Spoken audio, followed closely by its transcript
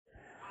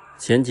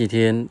前几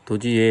天独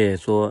居爷爷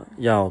说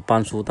要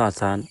搬出大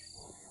山，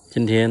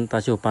今天他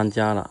就搬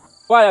家了。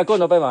qua呀，過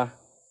咗邊嘛？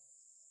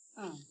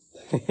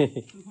嘿嘿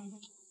嘿，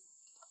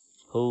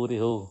好的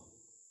好。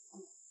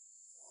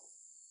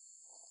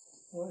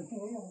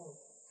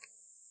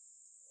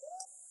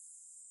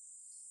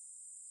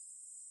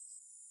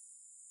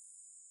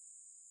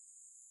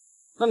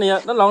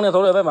那老鸟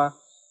头了呗嘛？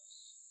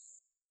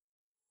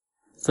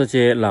这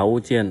些老物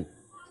件，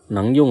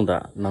能用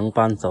的、能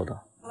搬走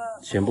的，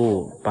全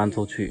部搬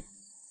出去。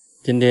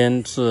今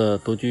天是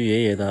独居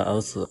爷爷的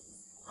儿子，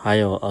还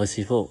有儿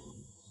媳妇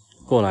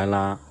过来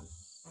拉。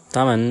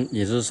他们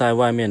也是在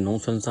外面农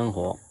村生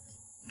活，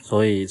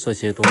所以这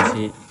些东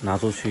西拿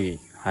出去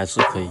还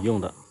是可以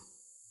用的。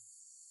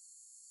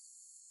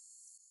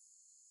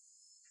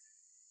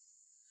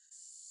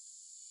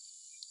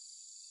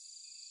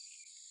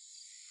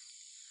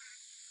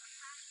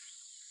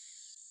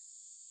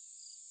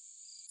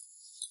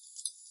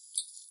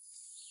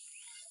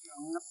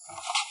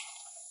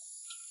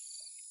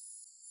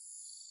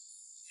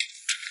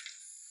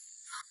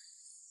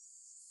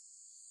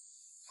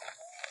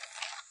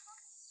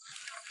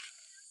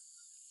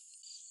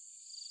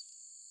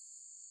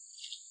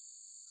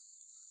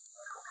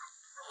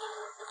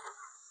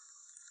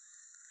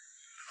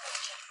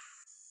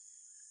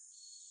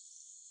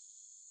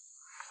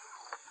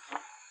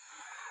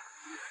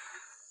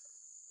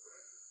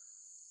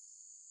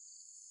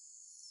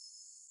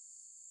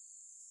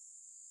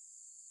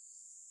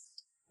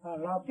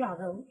老家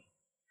的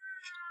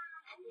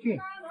去，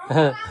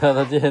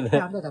他这的，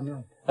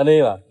安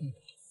尼吧，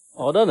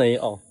哦，得你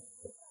哦。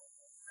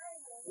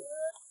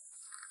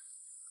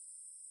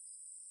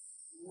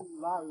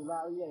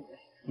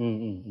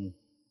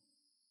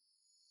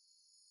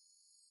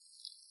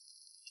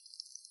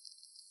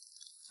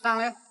上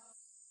来。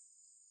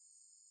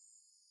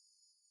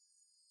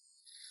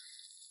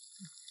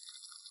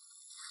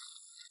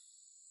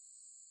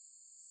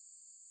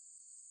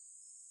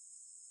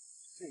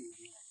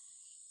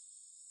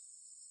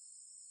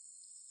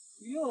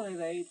哟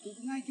嘞，就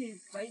那些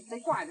谁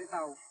怪的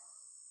到。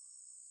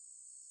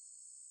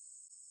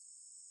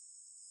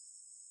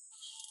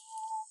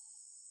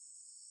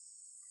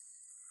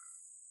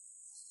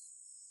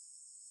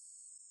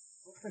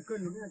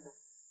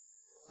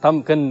他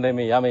们跟那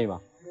没也没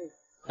嘛？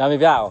也没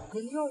变哦。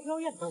要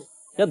一头。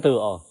一头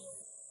哦。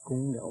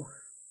公牛。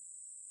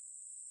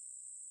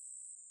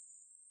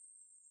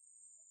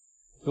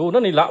哟，那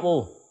你辣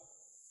不？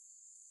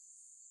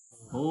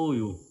哦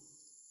哟。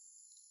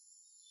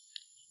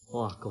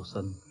哇，够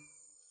深。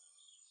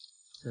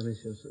下面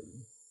小水。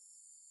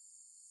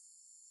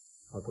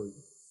好多鱼。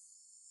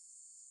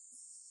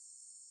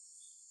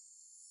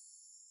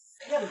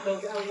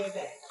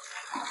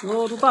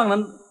哦，都tăng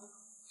lắm.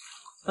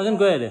 Sao chân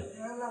quê đấy?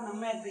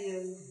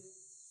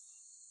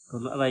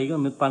 Lại cái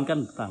mình pan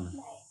cân tăng.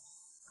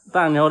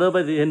 Tăng nhau đó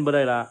bây giờ hiện bây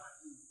đây là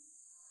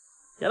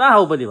chả đã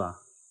hậu bây giờ ba.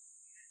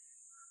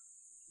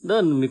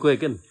 Đơn mình quê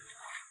cân.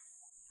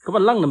 Có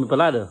bạn lăng là mình phải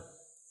lại được.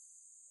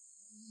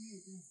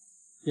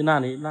 Chứ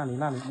nani.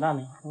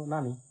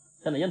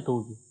 Cái này dân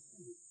tù gì?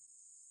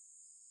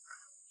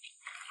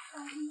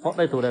 Có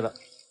đây tù đây là.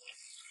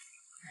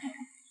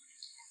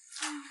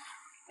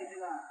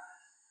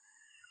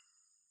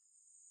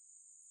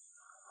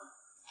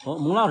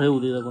 Muốn lao theo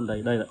thì còn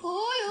đây là.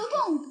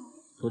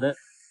 Tù đấy.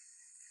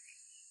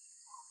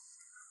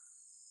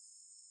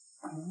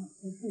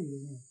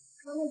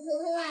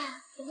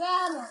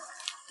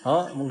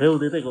 Muốn theo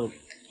thì đây còn.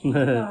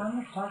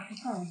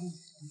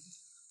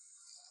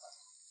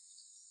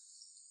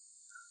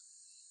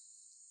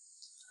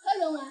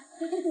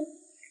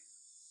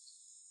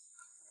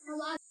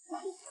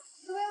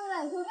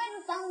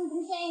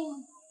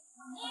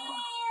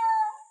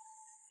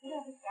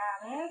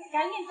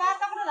 Cái nhìn ba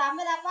tóc nó làm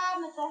mới đạp ba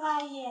mà cho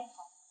hai gì.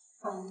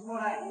 Không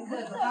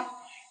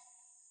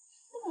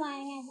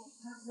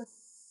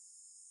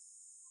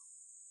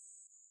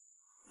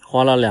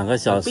花了2个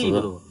小时，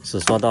只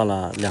抓到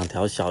了2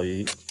条小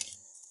鱼。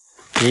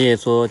爷爷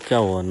说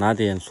叫我拿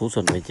点竹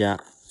笋回家，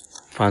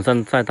反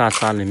正在大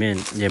山里面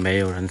也没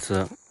有人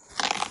吃。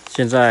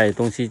现在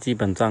东西基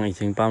本上已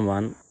经搬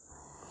完，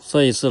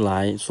这一次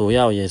来主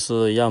要也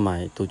是要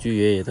买独居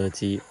爷爷的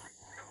鸡，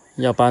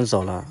要搬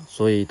走了，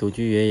所以独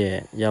居爷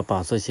爷要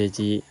把这些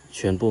鸡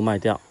全部卖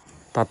掉，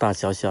大大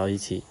小小一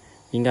起，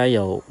应该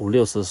有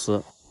50-60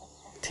只。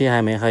天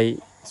还没黑，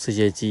这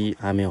些鸡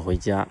还没有回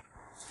家。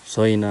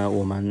所以呢，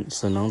我们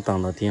只能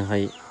等到天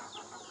黑。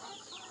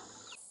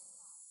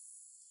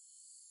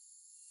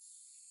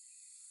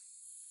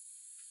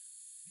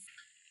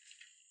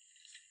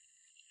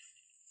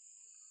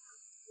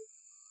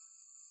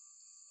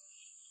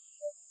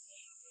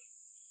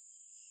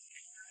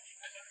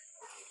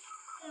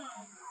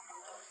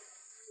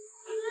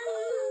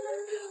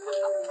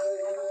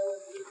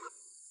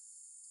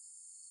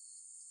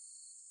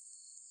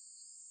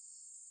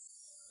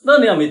那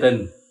你还没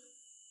等？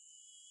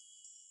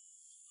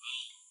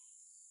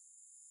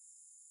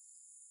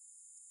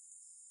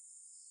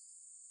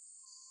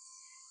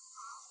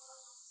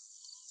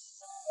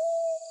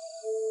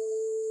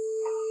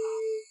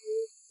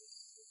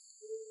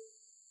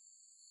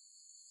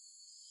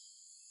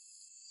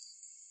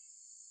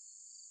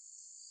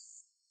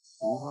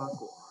无花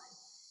果。